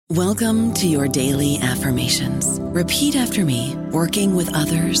Welcome to your daily affirmations. Repeat after me. Working with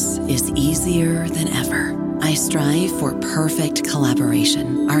others is easier than ever. I strive for perfect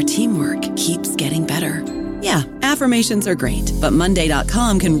collaboration. Our teamwork keeps getting better. Yeah, affirmations are great, but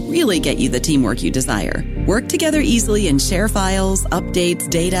Monday.com can really get you the teamwork you desire. Work together easily and share files, updates,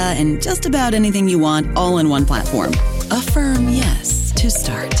 data, and just about anything you want all in one platform. Affirm yes to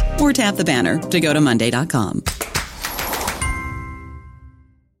start, or tap the banner to go to Monday.com.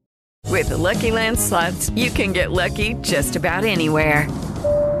 With the Lucky Land Slots, you can get lucky just about anywhere.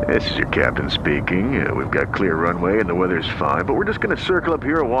 This is your captain speaking. We've got clear runway and the weather's fine, but we're just going to circle up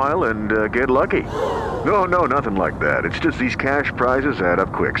here a while and get lucky. No, nothing like that. It's just these cash prizes add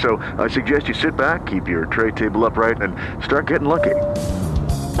up quick. So I suggest you sit back, keep your tray table upright, and start getting lucky.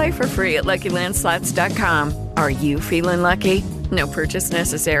 Play for free at LuckyLandSlots.com. Are you feeling lucky? No purchase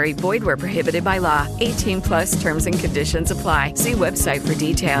necessary. Void where prohibited by law. 18+ terms and conditions apply. See website for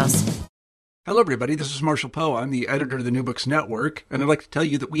details. Hello, everybody. This is Marshall Poe. I'm the editor of the New Books Network, and I'd like to tell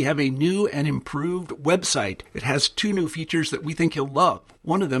you that we have a new and improved website. It has 2 new features that we think you'll love.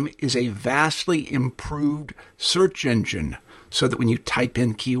 One of them is a vastly improved search engine, so that when you type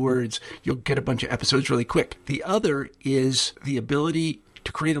in keywords, you'll get a bunch of episodes really quick. The other is the ability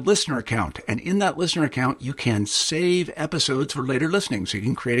to create a listener account. And in that listener account, you can save episodes for later listening. So you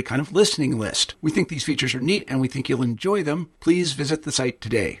can create a kind of listening list. We think these features are neat and we think you'll enjoy them. Please visit the site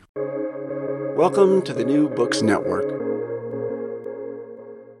today. Welcome to the New Books Network.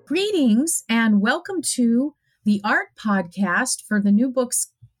 Greetings and welcome to the Art Podcast for the New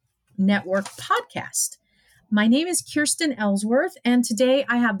Books Network podcast. My name is Kirsten Ellsworth, and today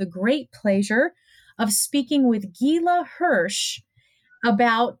I have the great pleasure of speaking with Gila Hirsch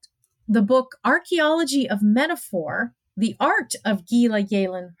about the book Archaeology of Metaphor, The Art of Gila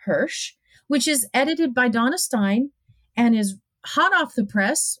Galen Hirsch, which is edited by Donna Stein and is hot off the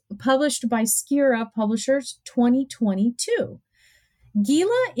press, published by Skira Publishers 2022.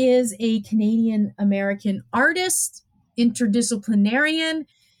 Gila is a Canadian-American artist, interdisciplinarian,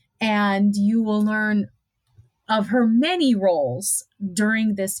 and you will learn of her many roles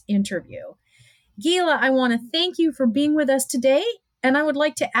during this interview. Gila, I want to thank you for being with us today, and I would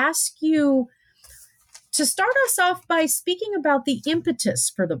like to ask you to start us off by speaking about the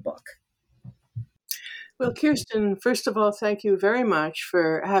impetus for the book. Well, Kirsten, first of all, thank you very much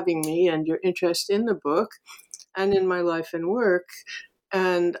for having me and your interest in the book and in my life and work.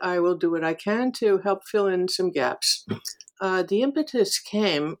 And I will do what I can to help fill in some gaps. The impetus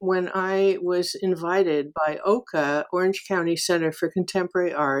came when I was invited by OCA, Orange County Center for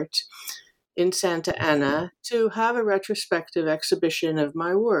Contemporary Art, in Santa Ana to have a retrospective exhibition of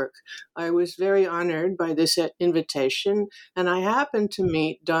my work. I was very honored by this invitation, and I happened to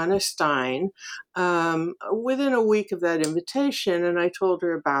meet Donna Stein within a week of that invitation, and I told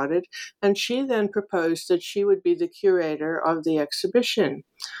her about it, and she then proposed that she would be the curator of the exhibition,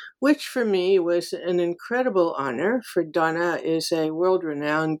 which for me was an incredible honor, for Donna is a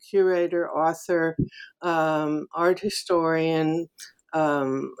world-renowned curator, author, art historian,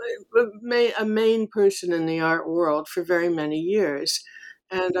 a main person in the art world for very many years.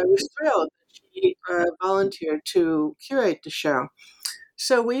 And I was thrilled that she volunteered to curate the show.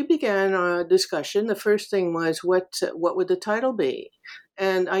 So we began a discussion. The first thing was, what would the title be?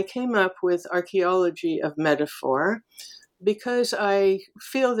 And I came up with Archaeology of Metaphor, because I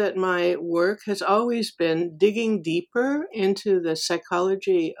feel that my work has always been digging deeper into the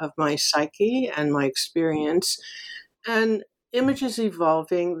psychology of my psyche and my experience, and images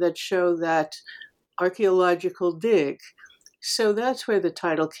evolving that show that archaeological dig. So that's where the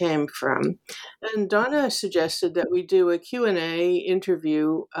title came from. And Donna suggested that we do a Q&A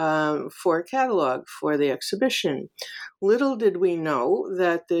interview for a catalog for the exhibition. Little did we know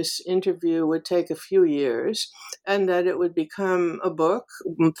that this interview would take a few years and that it would become a book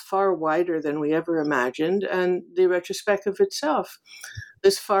far wider than we ever imagined. And the retrospective itself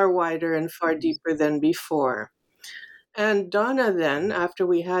is far wider and far deeper than before. And Donna then, after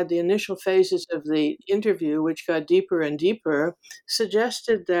we had the initial phases of the interview, which got deeper and deeper,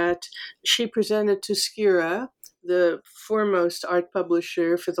 suggested that she presented to Skira, the foremost art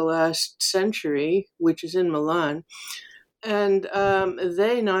publisher for the last century, which is in Milan. And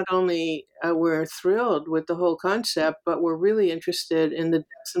they not only were thrilled with the whole concept, but were really interested in the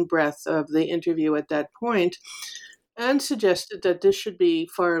depth and breadth of the interview at that point, and suggested that this should be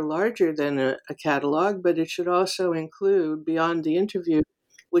far larger than a catalog, but it should also include, beyond the interview,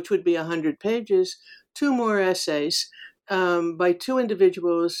 which would be 100 pages, 2 more essays by 2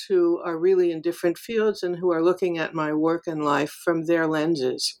 individuals who are really in different fields and who are looking at my work and life from their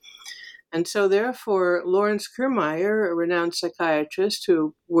lenses. And so, therefore, Lawrence Kiermaier, a renowned psychiatrist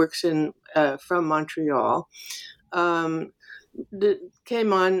who works from Montreal,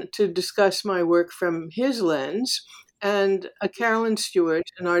 came on to discuss my work from his lens. And Carolyn Stewart,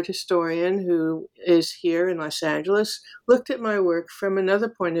 an art historian who is here in Los Angeles, looked at my work from another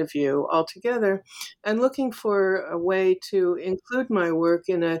point of view altogether, and looking for a way to include my work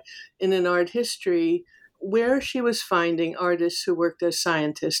in an art history where she was finding artists who worked as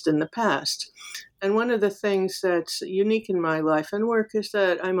scientists in the past. And one of the things that's unique in my life and work is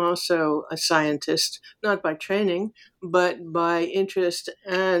that I'm also a scientist, not by training, but by interest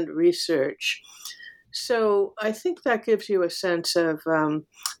and research. So I think that gives you a sense of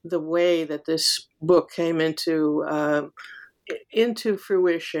the way that this book came into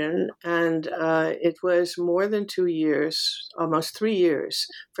fruition, and it was more than 2 years, almost 3 years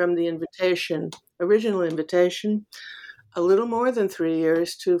from the original invitation, a little more than 3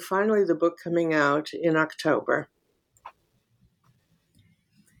 years to finally the book coming out in October.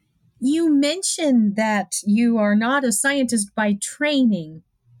 You mentioned that you are not a scientist by training,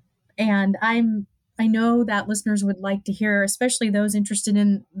 and I know that listeners would like to hear, especially those interested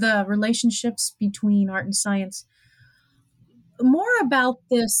in the relationships between art and science, more about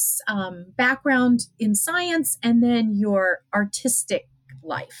this background in science and then your artistic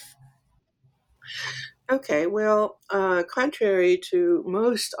life. Okay, well, contrary to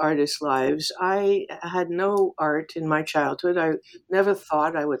most artists' lives, I had no art in my childhood. I never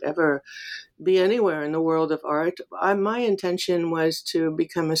thought I would ever be anywhere in the world of art. My intention was to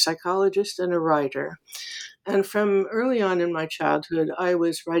become a psychologist and a writer. And from early on in my childhood, I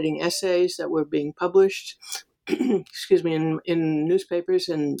was writing essays that were being published, excuse me, in newspapers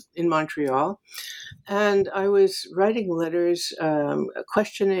in Montreal. And I was writing letters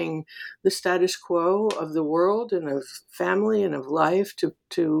questioning the status quo of the world and of family and of life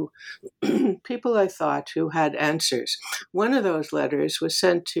to people I thought who had answers. One of those letters was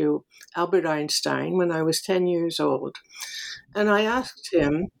sent to Albert Einstein when I was 10 years old. And I asked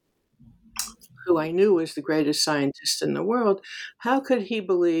him, who I knew was the greatest scientist in the world, how could he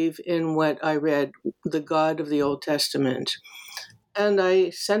believe in what I read, the God of the Old Testament? And I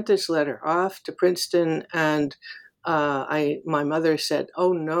sent this letter off to Princeton, and my mother said,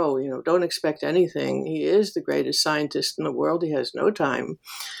 "Oh no, don't expect anything. He is the greatest scientist in the world. He has no time."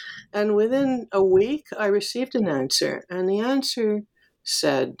 And within a week, I received an answer, and the answer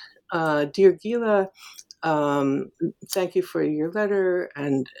said, "Dear Gila, thank you for your letter,"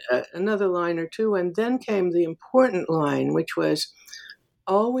 and another line or two, and then came the important line, which was,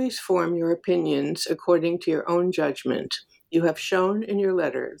 "Always form your opinions according to your own judgment. You have shown in your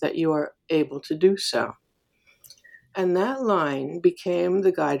letter that you are able to do so." And that line became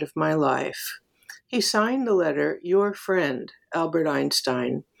the guide of my life. He signed the letter, "Your friend, Albert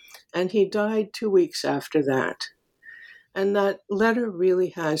Einstein," and he died 2 weeks after that. And that letter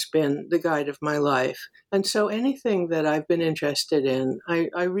really has been the guide of my life. And so anything that I've been interested in,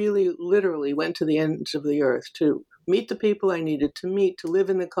 I really literally went to the ends of the earth to meet the people I needed to meet, to live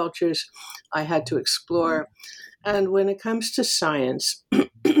in the cultures I had to explore. And when it comes to science,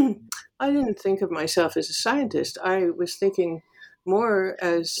 I didn't think of myself as a scientist. I was thinking more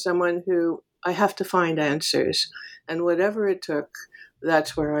as someone who I have to find answers. And whatever it took,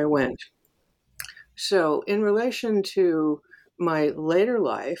 that's where I went. So in relation to my later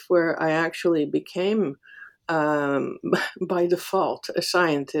life, where I actually became, by default, a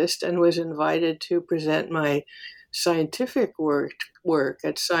scientist and was invited to present my scientific work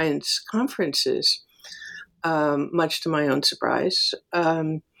at science conferences, much to my own surprise,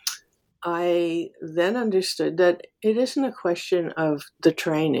 I then understood that it isn't a question of the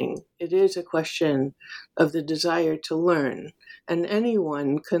training. It is a question of the desire to learn. And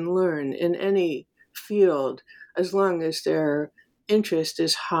anyone can learn in any field as long as their interest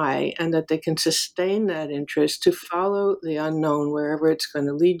is high and that they can sustain that interest to follow the unknown wherever it's going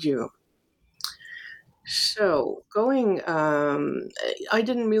to lead you. So I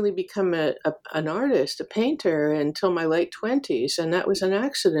didn't really become an artist, a painter, until my late 20s, and that was an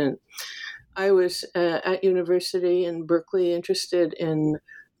accident. I was at university in Berkeley, interested in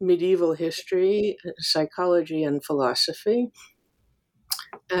medieval history, psychology, and philosophy.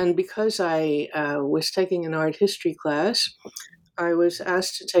 And because I was taking an art history class, I was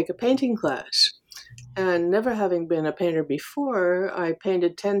asked to take a painting class. And never having been a painter before, I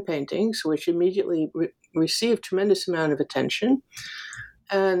painted 10 paintings, which immediately received tremendous amount of attention.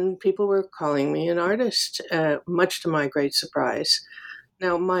 And people were calling me an artist, much to my great surprise.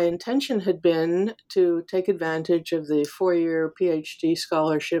 Now, my intention had been to take advantage of the 4-year PhD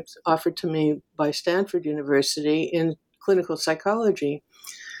scholarships offered to me by Stanford University in clinical psychology.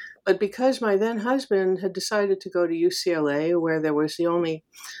 But because my then husband had decided to go to UCLA, where there was the only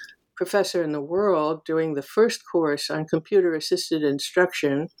professor in the world doing the first course on computer-assisted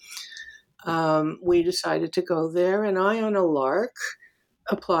instruction, we decided to go there, and I, on a lark,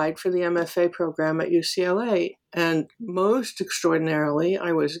 applied for the MFA program at UCLA, and most extraordinarily,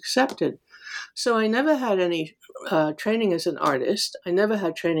 I was accepted. So I never had any training as an artist. I never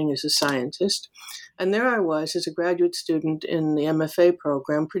had training as a scientist. And there I was as a graduate student in the MFA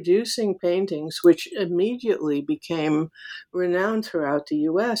program producing paintings, which immediately became renowned throughout the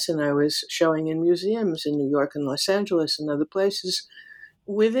US. And I was showing in museums in New York and Los Angeles and other places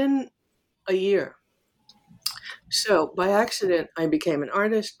within a year. So by accident, I became an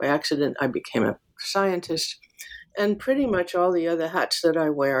artist. By accident, I became a scientist. And pretty much all the other hats that I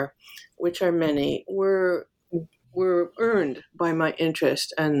wear, which are many, were earned by my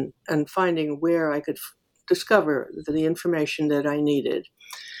interest and finding where I could discover the information that I needed.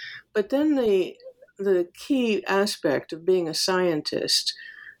 But then the key aspect of being a scientist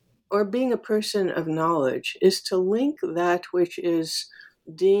or being a person of knowledge is to link that which is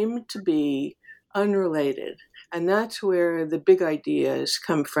deemed to be unrelated. And that's where the big ideas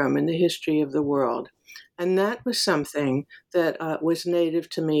come from in the history of the world. And that was something that was native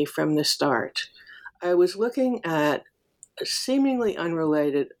to me from the start. I was looking at seemingly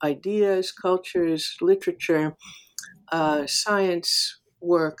unrelated ideas, cultures, literature, science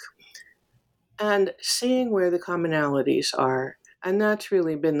work, and seeing where the commonalities are. And that's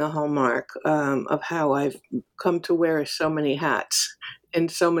really been the hallmark of how I've come to wear so many hats in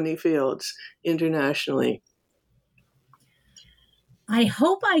so many fields internationally. I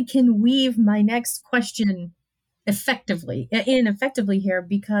hope I can weave my next question effectively here,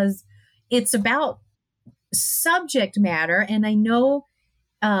 because it's about subject matter. And I know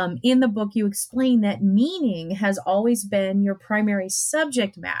in the book you explain that meaning has always been your primary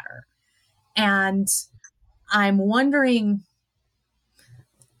subject matter. And I'm wondering,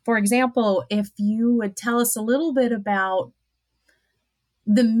 for example, if you would tell us a little bit about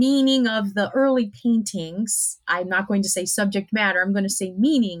the meaning of the early paintings. I'm not going to say subject matter, I'm going to say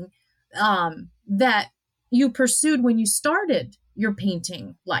meaning, that you pursued when you started your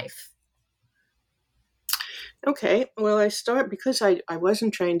painting life. Okay, well, because I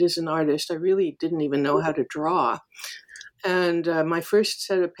wasn't trained as an artist, I really didn't even know how to draw. And my first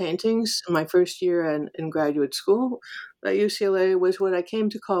set of paintings, my first year in graduate school at UCLA, was what I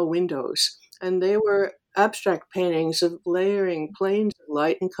came to call windows. And they were abstract paintings of layering planes of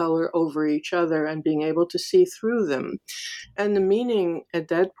light and color over each other and being able to see through them. And the meaning at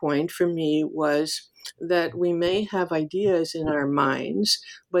that point for me was that we may have ideas in our minds,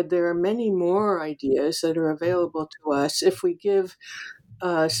 but there are many more ideas that are available to us if we give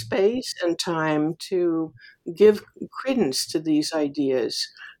space and time to give credence to these ideas.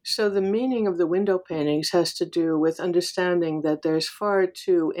 So the meaning of the window paintings has to do with understanding that there's far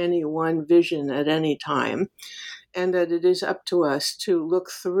to any one vision at any time, and that it is up to us to look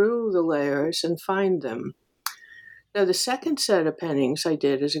through the layers and find them. Now, the second set of paintings I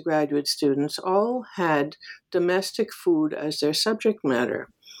did as a graduate student all had domestic food as their subject matter.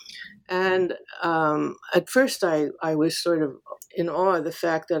 And at first I was sort of in awe of the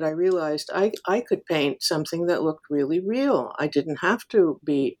fact that I realized I could paint something that looked really real. I didn't have to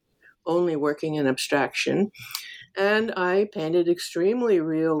be only working in abstraction. And I painted extremely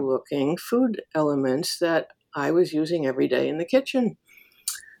real-looking food elements that I was using every day in the kitchen.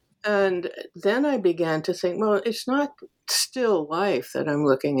 And then I began to think, well, it's not still life that I'm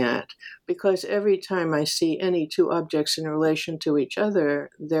looking at, because every time I see any two objects in relation to each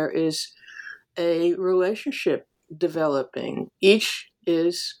other, there is a relationship developing. Each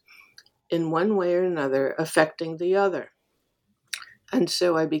is, in one way or another, affecting the other. And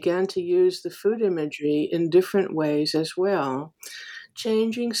so I began to use the food imagery in different ways as well,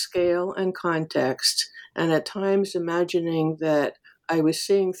 changing scale and context, and at times imagining that I was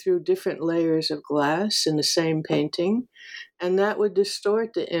seeing through different layers of glass in the same painting, and that would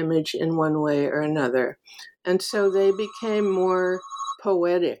distort the image in one way or another. And so they became more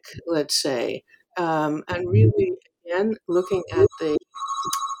poetic, let's say, and really, again, looking at the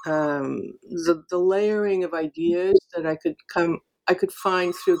layering of ideas that I could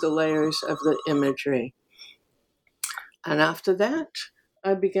find through the layers of the imagery. And after that,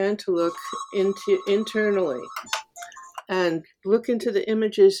 I began to look internally and look into the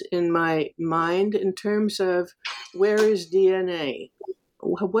images in my mind in terms of where is DNA?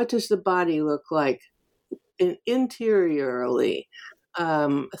 What does the body look like interiorly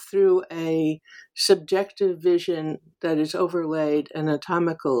through a subjective vision that is overlaid an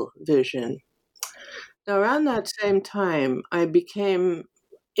anatomical vision? Now, around that same time, I became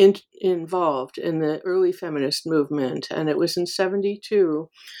involved in the early feminist movement. And it was in 1972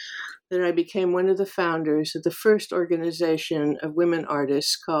 that I became one of the founders of the first organization of women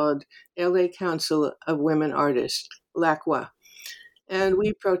artists called LA Council of Women Artists, LACWA. And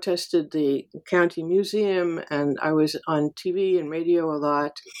we protested the county museum, and I was on TV and radio a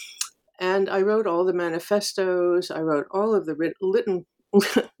lot. And I wrote all the manifestos. I wrote all of the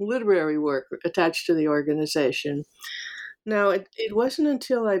literary work attached to the organization. Now, it wasn't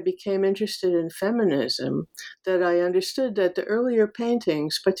until I became interested in feminism that I understood that the earlier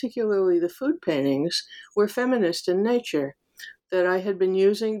paintings, particularly the food paintings, were feminist in nature, that I had been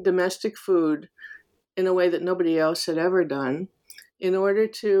using domestic food in a way that nobody else had ever done in order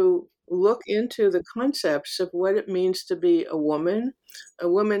to look into the concepts of what it means to be a woman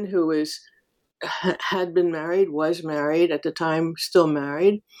who had been married, was married at the time, still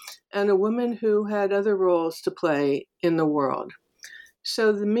married, and a woman who had other roles to play in the world.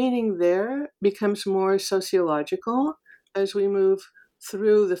 So the meaning there becomes more sociological as we move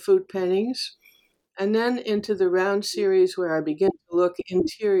through the food paintings, and then into the round series where I begin to look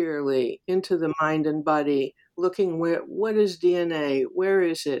interiorly into the mind and body, looking what is DNA, where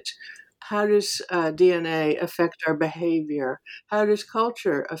is it? How does DNA affect our behavior? How does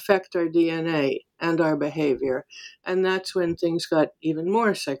culture affect our DNA and our behavior? And that's when things got even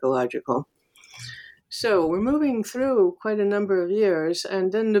more psychological. So we're moving through quite a number of years,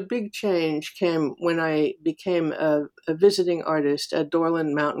 and then the big change came when I became a visiting artist at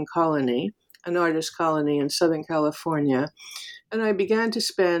Dorland Mountain Colony, an artist colony in Southern California, and I began to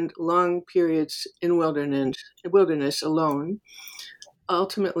spend long periods in wilderness alone,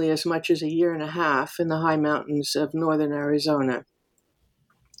 ultimately as much as 1.5 years in the high mountains of northern Arizona.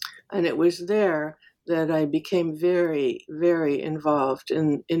 And it was there that I became very, very involved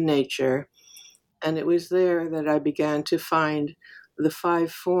in nature. And it was there that I began to find the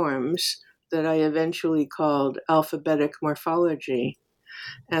 5 forms that I eventually called alphabetic morphology,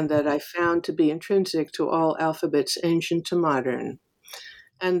 and that I found to be intrinsic to all alphabets, ancient to modern.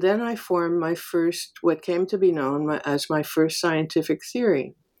 And then I formed what came to be known as my first scientific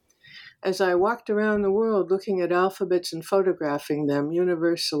theory. As I walked around the world looking at alphabets and photographing them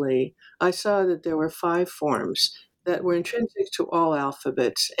universally, I saw that there were 5 forms that were intrinsic to all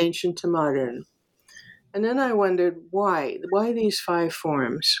alphabets, ancient to modern. And then I wondered, why these 5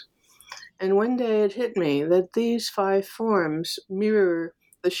 forms? And one day it hit me that these 5 forms mirror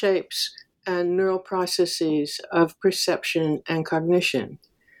the shapes and neural processes of perception and cognition,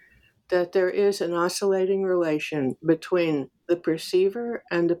 that there is an oscillating relation between the perceiver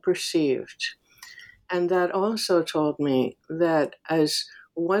and the perceived. And that also told me that as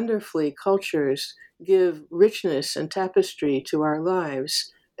wonderfully cultures give richness and tapestry to our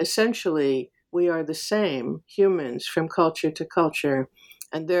lives, essentially we are the same humans from culture to culture.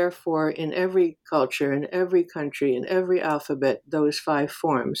 And therefore, in every culture, in every country, in every alphabet, those 5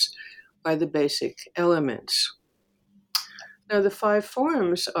 forms are the basic elements. Now, the 5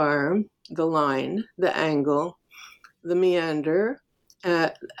 forms are the line, the angle, the meander,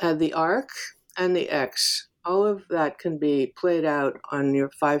 the arc, and the X. All of that can be played out on your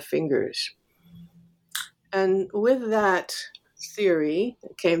 5 fingers. And with that theory,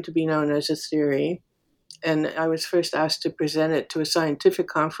 it came to be known as a theory, and I was first asked to present it to a scientific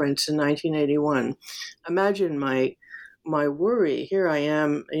conference in 1981. Imagine my worry. Here I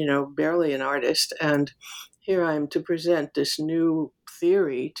am, barely an artist, and here I am to present this new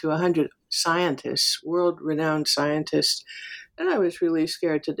theory to 100 scientists, world-renowned scientists, and I was really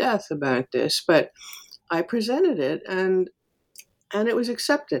scared to death about this, but I presented it, and it was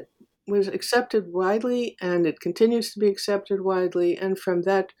accepted. It was accepted widely, and it continues to be accepted widely, and from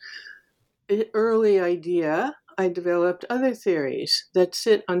that early idea, I developed other theories that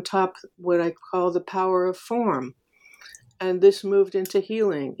sit on top of what I call the power of form. And this moved into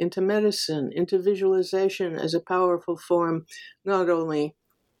healing, into medicine, into visualization as a powerful form, not only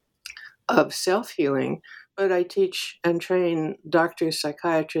of self-healing, but I teach and train doctors,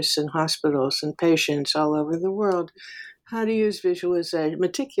 psychiatrists, and hospitals and patients all over the world how to use visualization,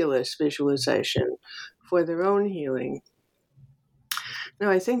 meticulous visualization for their own healing. Now,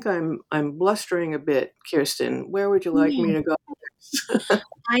 I think I'm blustering a bit, Kirsten. Where would you like me to go?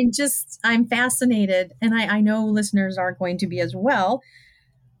 I'm fascinated, and I know listeners are going to be as well.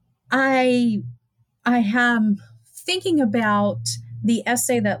 I am thinking about the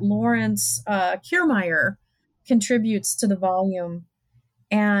essay that Lawrence Kiermaier contributes to the volume,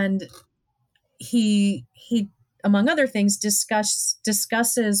 and he among other things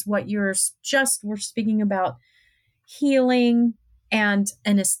discusses what we're speaking about, healing and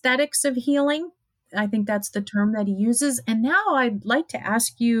an aesthetics of healing. I think that's the term that he uses. And now I'd like to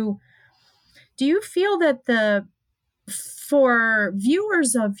ask you, do you feel that for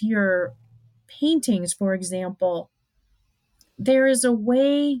viewers of your paintings, for example, there is a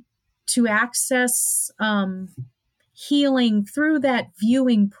way to access healing through that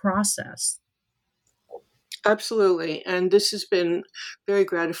viewing process? Absolutely. And this has been very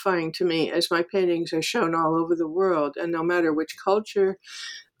gratifying to me as my paintings are shown all over the world. And no matter which culture,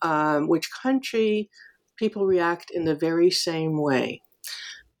 which country, people react in the very same way.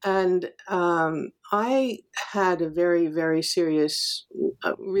 And I had a very, very serious,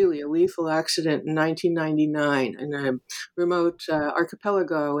 really a lethal accident in 1999 in a remote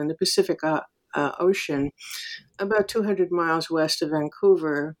archipelago in the Pacific Ocean, about 200 miles west of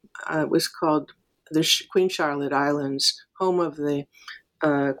Vancouver. It was called the Queen Charlotte Islands, home of the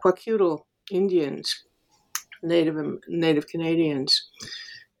Kwakiutl Indians, Native Canadians.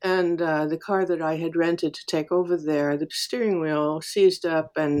 And the car that I had rented to take over there, the steering wheel seized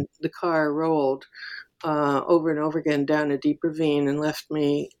up and the car rolled over and over again down a deep ravine and left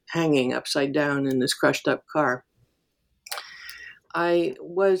me hanging upside down in this crushed up car. I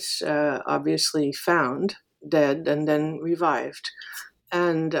was obviously found dead and then revived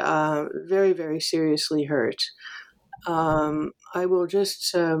and very, very seriously hurt. I will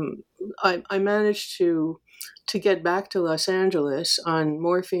just, I managed to get back to Los Angeles on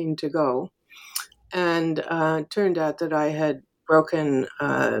morphine to go, and turned out that I had broken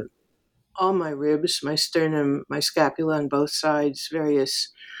all my ribs, my sternum, my scapula on both sides,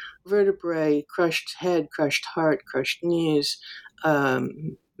 various vertebrae, crushed head, crushed heart, crushed knees,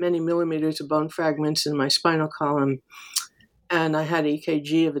 many millimeters of bone fragments in my spinal column. And I had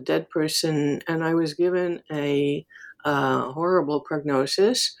EKG of a dead person, and I was given a horrible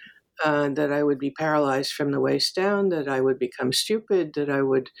prognosis that I would be paralyzed from the waist down, that I would become stupid, that I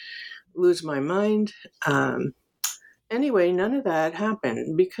would lose my mind. Anyway, none of that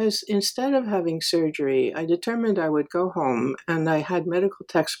happened because instead of having surgery, I determined I would go home, and I had medical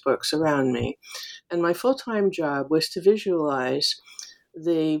textbooks around me. And my full-time job was to visualize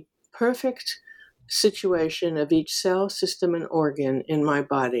the perfect situation of each cell, system, and organ in my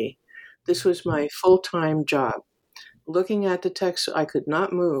body. This was my full-time job. Looking at the text, I could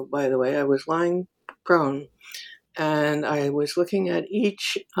not move, by the way. I was lying prone, and I was looking at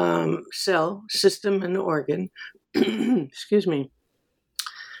each cell, system, and organ, excuse me,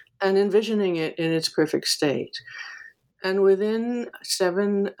 and envisioning it in its perfect state. And within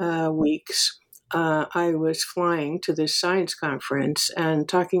 7 weeks, I was flying to this science conference and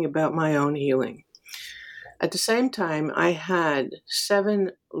talking about my own healing. At the same time, I had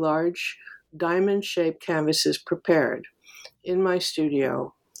 7 large diamond-shaped canvases prepared in my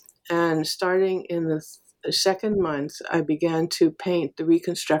studio. And starting in the second month, I began to paint the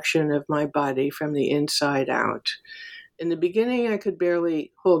reconstruction of my body from the inside out. In the beginning, I could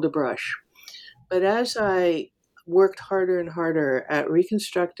barely hold a brush. But as I worked harder and harder at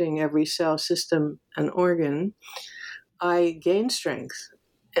reconstructing every cell, system, and organ, I gained strength,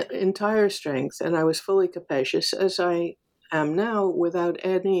 entire strength, and I was fully capacious, as I am now, without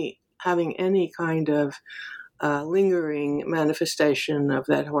having any kind of lingering manifestation of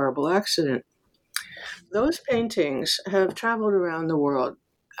that horrible accident. Those paintings have traveled around the world.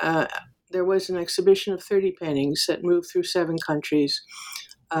 There was an exhibition of 30 paintings that moved through 7 countries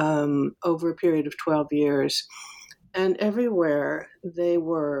over a period of 12 years. And everywhere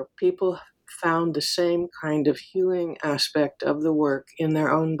people found the same kind of healing aspect of the work in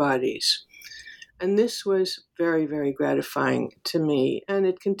their own bodies. And this was very, very gratifying to me, and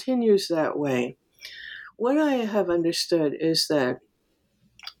it continues that way. What I have understood is that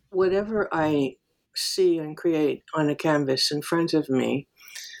whatever I see and create on a canvas in front of me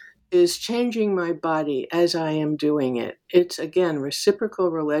is changing my body as I am doing it. It's, again,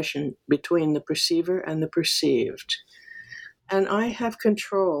 reciprocal relation between the perceiver and the perceived. And I have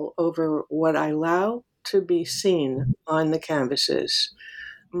control over what I allow to be seen on the canvases.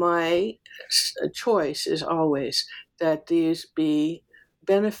 My choice is always that these be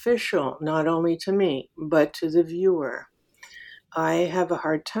beneficial not only to me, but to the viewer. I have a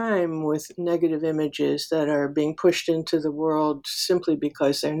hard time with negative images that are being pushed into the world simply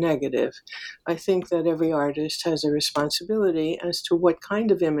because they're negative. I think that every artist has a responsibility as to what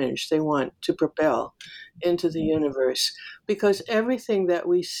kind of image they want to propel into the universe, because everything that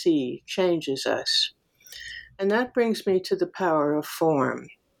we see changes us. And that brings me to the power of form.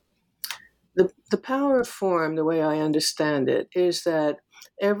 The power of form, the way I understand it, is that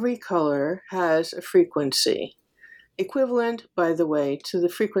every color has a frequency, equivalent, by the way, to the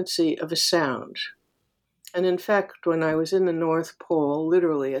frequency of a sound. And in fact, when I was in the North Pole,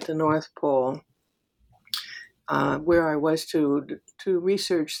 literally at the North Pole, where I was to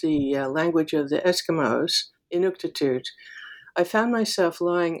research the language of the Eskimos, Inuktitut, I found myself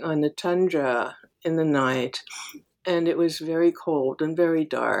lying on the tundra in the night, and it was very cold and very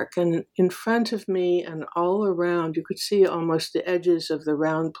dark. And in front of me and all around, you could see almost the edges of the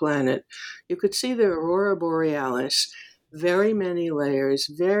round planet. You could see the aurora borealis, very many layers,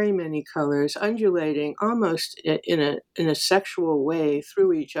 very many colors, undulating almost in a sexual way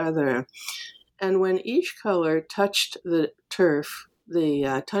through each other. And when each color touched the turf,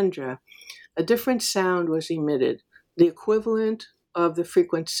 the tundra, a different sound was emitted, the equivalent of the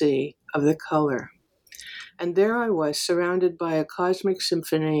frequency of the color. And there I was, surrounded by a cosmic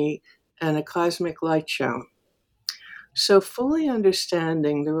symphony and a cosmic light show. So fully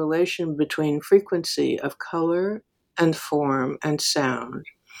understanding the relation between frequency of color and form and sound,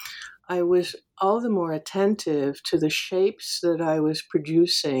 I was all the more attentive to the shapes that I was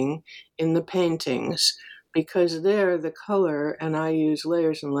producing in the paintings, because there the color, and I use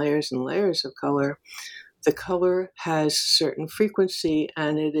layers and layers and layers of color, the color has certain frequency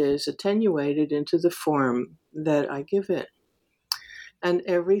and it is attenuated into the form that I give it. And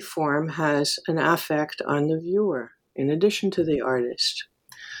every form has an affect on the viewer, in addition to the artist.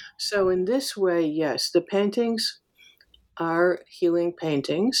 So in this way, yes, the paintings are healing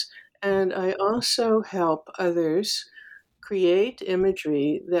paintings, and I also help others create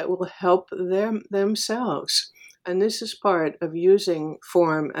imagery that will help them themselves. And this is part of using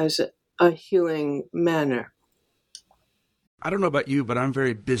form as a healing manner. I don't know about you, but I'm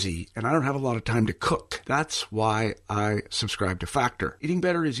very busy and I don't have a lot of time to cook. That's why I subscribe to Factor. Eating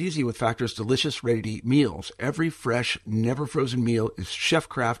better is easy with Factor's delicious, ready-to-eat meals. Every fresh, never frozen meal is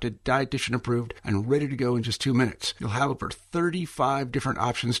chef-crafted, dietitian approved, and ready to go in just 2 minutes. You'll have over 35 different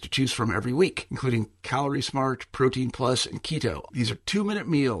options to choose from every week, including Calorie Smart, Protein Plus, and Keto. These are 2-minute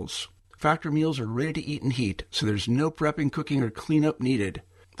meals. Factor meals are ready to eat and heat, so there's no prepping, cooking, or cleanup needed.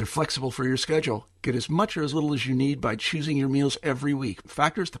 They're flexible for your schedule. Get as much or as little as you need by choosing your meals every week.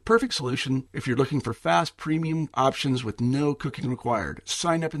 Factor is the perfect solution if you're looking for fast, premium options with no cooking required.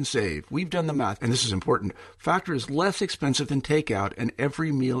 Sign up and save. We've done the math, and this is important. Factor is less expensive than takeout, and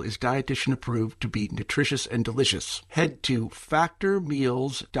every meal is dietitian approved to be nutritious and delicious. Head to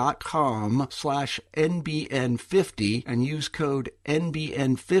factormeals.com/NBN50 and use code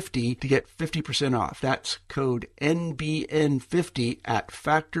NBN50 to get 50% off. That's code NBN50 at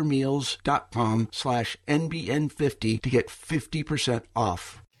factormeals.com/NBN50 to get 50%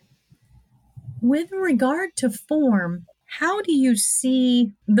 off. With regard to form, how do you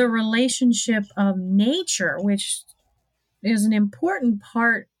see the relationship of nature, which is an important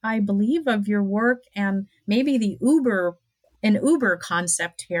part, I believe, of your work, and maybe an Uber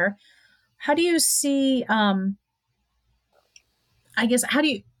concept here? How do you see, how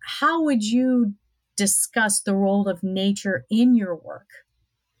would you discuss the role of nature in your work?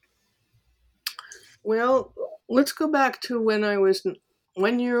 Well, let's go back to when I was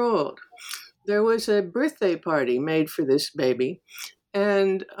 1 year old. There was a birthday party made for this baby,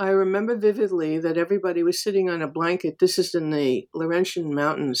 and I remember vividly that everybody was sitting on a blanket. This is in the Laurentian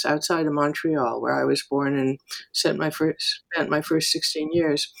Mountains outside of Montreal, where I was born and spent my first 16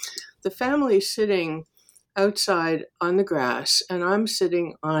 years. The family sitting outside on the grass, and I'm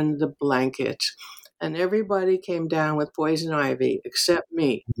sitting on the blanket. And everybody came down with poison ivy except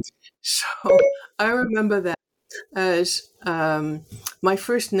me. So I remember that as my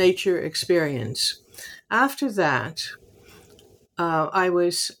first nature experience. After that, I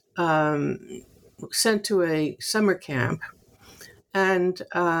was sent to a summer camp, and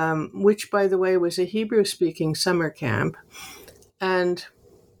which, by the way, was a Hebrew-speaking summer camp. And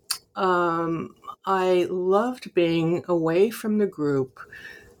I loved being away from the group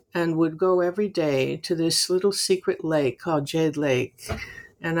and would go every day to this little secret lake called Jade Lake.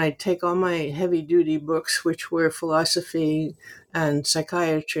 And I'd take all my heavy-duty books, which were philosophy and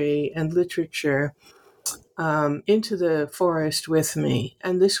psychiatry and literature, into the forest with me.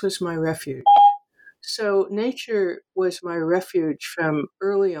 And this was my refuge. So nature was my refuge from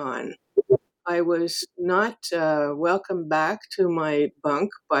early on. I was not welcomed back to my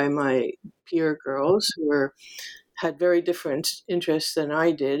bunk by my peer girls who had very different interests than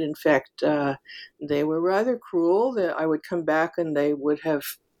I did. In fact, they were rather cruel. That I would come back and they would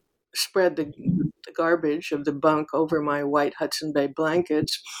have spread the garbage of the bunk over my white Hudson Bay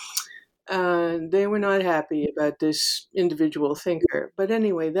blankets. They were not happy about this individual thinker. But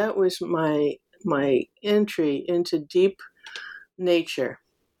anyway, that was my entry into deep nature.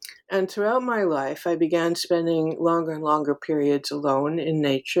 And throughout my life, I began spending longer and longer periods alone in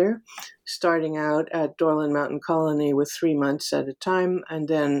nature, starting out at Dorland Mountain Colony with 3 months at a time, and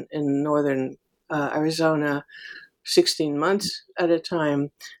then in northern Arizona 16 months at a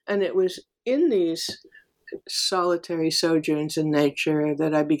time. And it was in these solitary sojourns in nature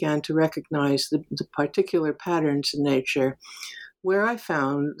that I began to recognize the particular patterns in nature, where I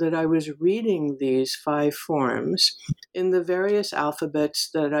found that I was reading these 5 forms in the various alphabets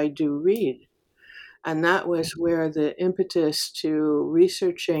that I do read. And that was where the impetus to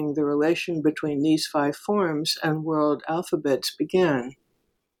researching the relation between these 5 forms and world alphabets began.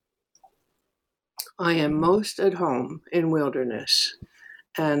 I am most at home in wilderness,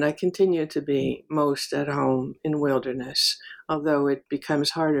 and I continue to be most at home in wilderness, although it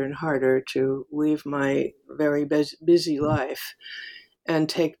becomes harder and harder to leave my very busy life and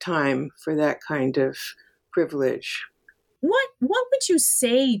take time for that kind of privilege. What would you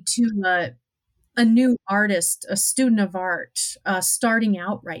say to a new artist, a student of art, starting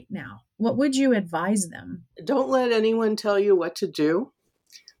out right now? What would you advise them? Don't let anyone tell you what to do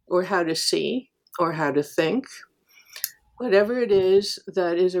or how to see or how to think. Whatever it is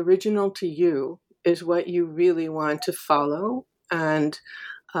that is original to you is what you really want to follow and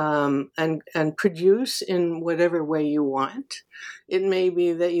produce in whatever way you want. It may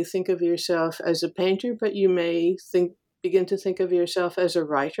be that you think of yourself as a painter, but you may begin to think of yourself as a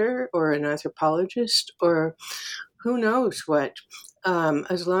writer or an anthropologist or who knows what.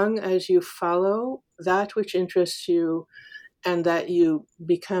 As long as you follow that which interests you and that you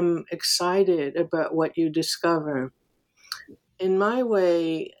become excited about what you discover. In my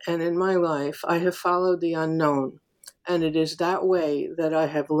way and in my life, I have followed the unknown, and it is that way that I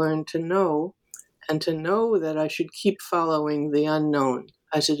have learned to know, and to know that I should keep following the unknown,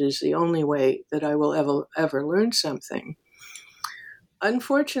 as it is the only way that I will ever learn something.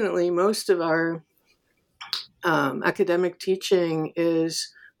 Unfortunately, most of our academic teaching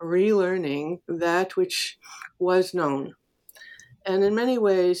is relearning that which was known. And in many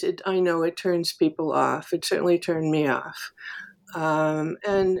ways, I know it turns people off. It certainly turned me off.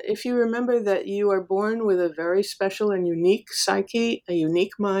 And if you remember that you are born with a very special and unique psyche, a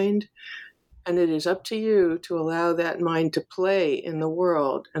unique mind, and it is up to you to allow that mind to play in the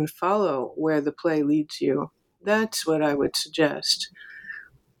world and follow where the play leads you. That's what I would suggest.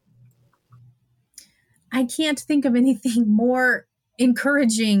 I can't think of anything more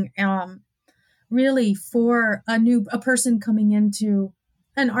encouraging, really, for a person coming into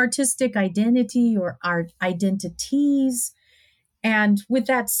an artistic identity or art identities. And with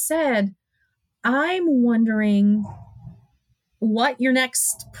that said, I'm wondering what your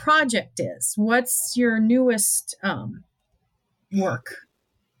next project is. What's your newest work?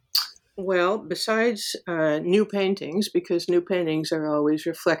 Well, besides new paintings, because new paintings are always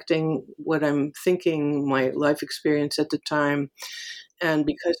reflecting what I'm thinking, my life experience at the time, and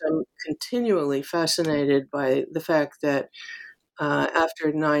because I'm continually fascinated by the fact that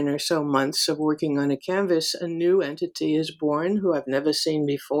after 9 or so months of working on a canvas, a new entity is born who I've never seen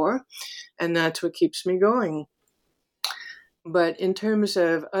before, and that's what keeps me going. But in terms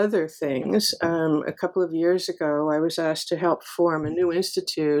of other things, a couple of years ago, I was asked to help form a new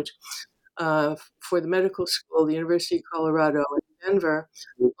institute for the medical school, the University of Colorado in Denver,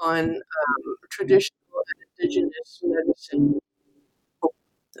 on traditional and indigenous medicine.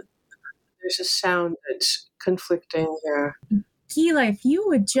 There's a sound that's conflicting here. Gila, if you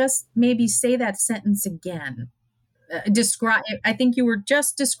would just maybe say that sentence again. I think you were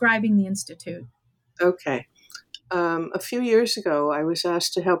just describing the institute. Okay. A few years ago, I was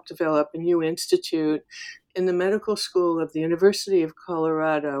asked to help develop a new institute in the medical school of the University of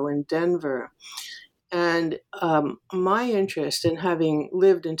Colorado in Denver. And my interest in having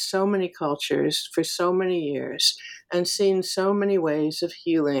lived in so many cultures for so many years and seen so many ways of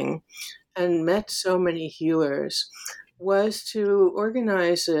healing and met so many healers was to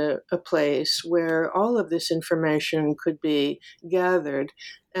organize a place where all of this information could be gathered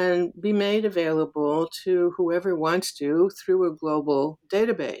and be made available to whoever wants to through a global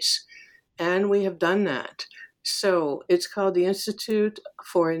database. And we have done that. So it's called the Institute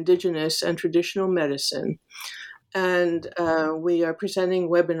for Indigenous and Traditional Medicine. And we are presenting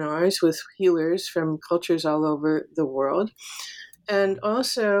webinars with healers from cultures all over the world. And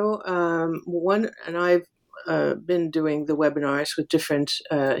also, I've been doing the webinars with different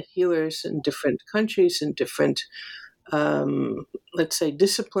healers in different countries and different, let's say,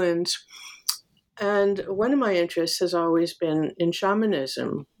 disciplines. And one of my interests has always been in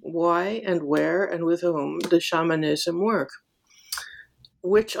shamanism. Why and where and with whom does shamanism work?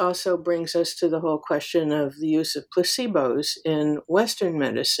 Which also brings us to the whole question of the use of placebos in Western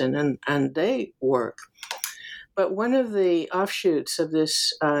medicine, and they work. But one of the offshoots of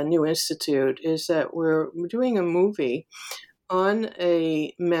this new institute is that we're doing a movie on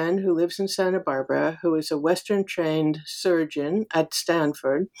a man who lives in Santa Barbara, who is a Western-trained surgeon at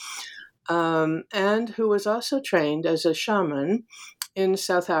Stanford, and who was also trained as a shaman in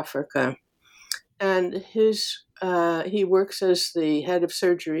South Africa. And he works as the head of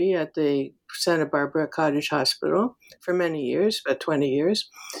surgery at the Santa Barbara Cottage Hospital for many years, about 20 years.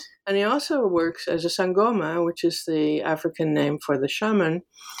 And he also works as a sangoma, which is the African name for the shaman,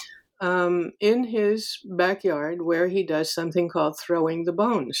 in his backyard, where he does something called throwing the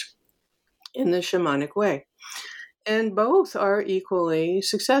bones in the shamanic way. And both are equally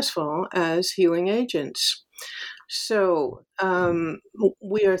successful as healing agents. So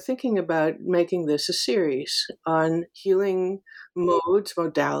we are thinking about making this a series on healing modes,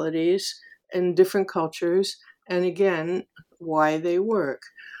 modalities in different cultures, and again, why they work.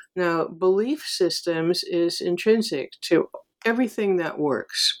 Now, belief systems is intrinsic to everything that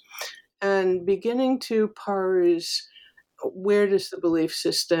works. And beginning to parse, where does the belief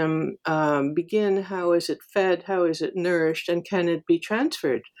system begin? How is it fed? How is it nourished? And can it be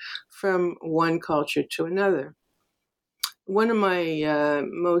transferred from one culture to another? One of my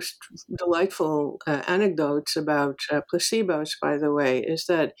most delightful anecdotes about placebos, by the way, is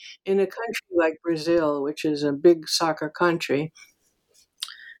that in a country like Brazil, which is a big soccer country,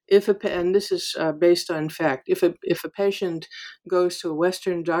 and this is based on fact, if a patient goes to a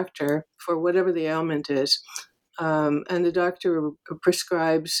Western doctor for whatever the ailment is, and the doctor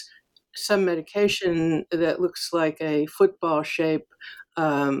prescribes some medication that looks like a football-shaped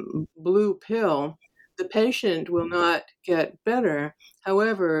blue pill, the patient will not get better.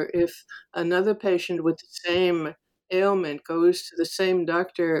 However, if another patient with the same ailment goes to the same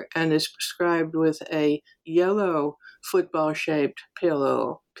doctor and is prescribed with a yellow football-shaped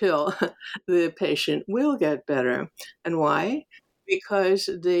pill, the patient will get better. And why? Because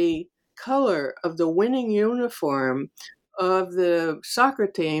the color of the winning uniform of the soccer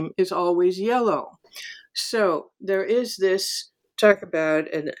team is always yellow. So there is this talk about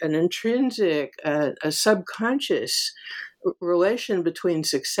an intrinsic, a subconscious relation between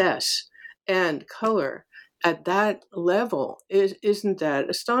success and color. At that level, isn't that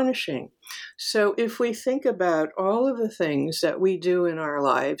astonishing? So if we think about all of the things that we do in our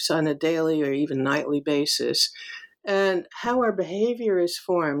lives on a daily or even nightly basis, and how our behavior is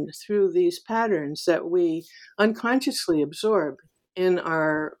formed through these patterns that we unconsciously absorb in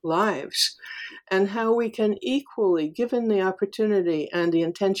our lives, and how we can equally, given the opportunity and the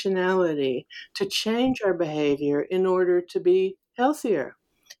intentionality, to change our behavior in order to be healthier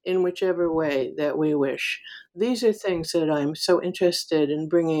in whichever way that we wish. These are things that I'm so interested in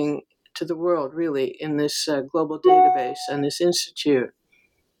bringing to the world, really, in this global database and this institute.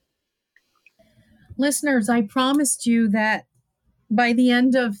 Listeners, I promised you that by the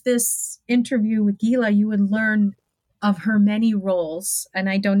end of this interview with Gila, you would learn of her many roles, and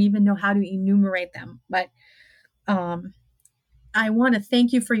I don't even know how to enumerate them. But I want to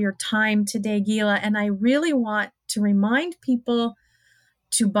thank you for your time today, Gila, and I really want to remind people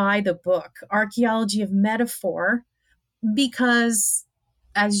to buy the book, Archaeology of Metaphor, because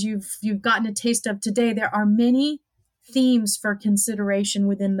as you've gotten a taste of today, there are many themes for consideration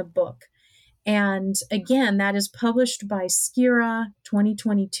within the book. And again, that is published by Skira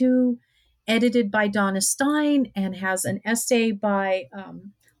 2022, edited by Donna Stein, and has an essay by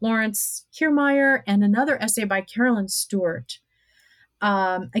Lawrence Kiermaier and another essay by Carolyn Stewart.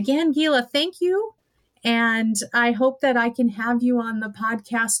 Again, Gila, thank you. And I hope that I can have you on the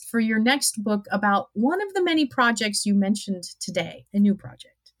podcast for your next book about one of the many projects you mentioned today, a new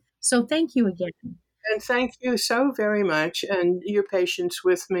project. So thank you again. And thank you so very much, and your patience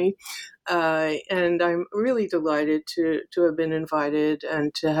with me. And I'm really delighted to have been invited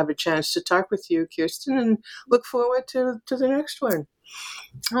and to have a chance to talk with you, Kirsten, and look forward to the next one.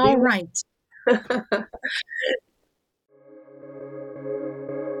 All right.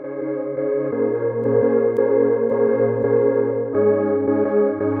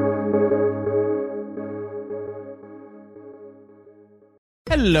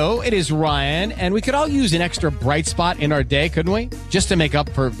 Hello, it is Ryan, and we could all use an extra bright spot in our day, couldn't we? Just to make up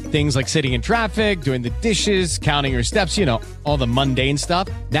for things like sitting in traffic, doing the dishes, counting your steps, all the mundane stuff.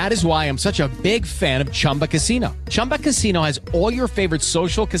 That is why I'm such a big fan of Chumba Casino. Chumba Casino has all your favorite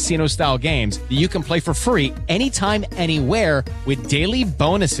social casino-style games that you can play for free anytime, anywhere with daily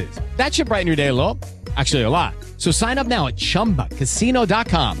bonuses. That should brighten your day a little. Actually, a lot. So sign up now at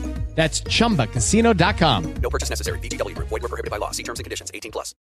ChumbaCasino.com. That's ChumbaCasino.com. No purchase necessary. VGW Group. Void where prohibited by law. See terms and conditions. 18+.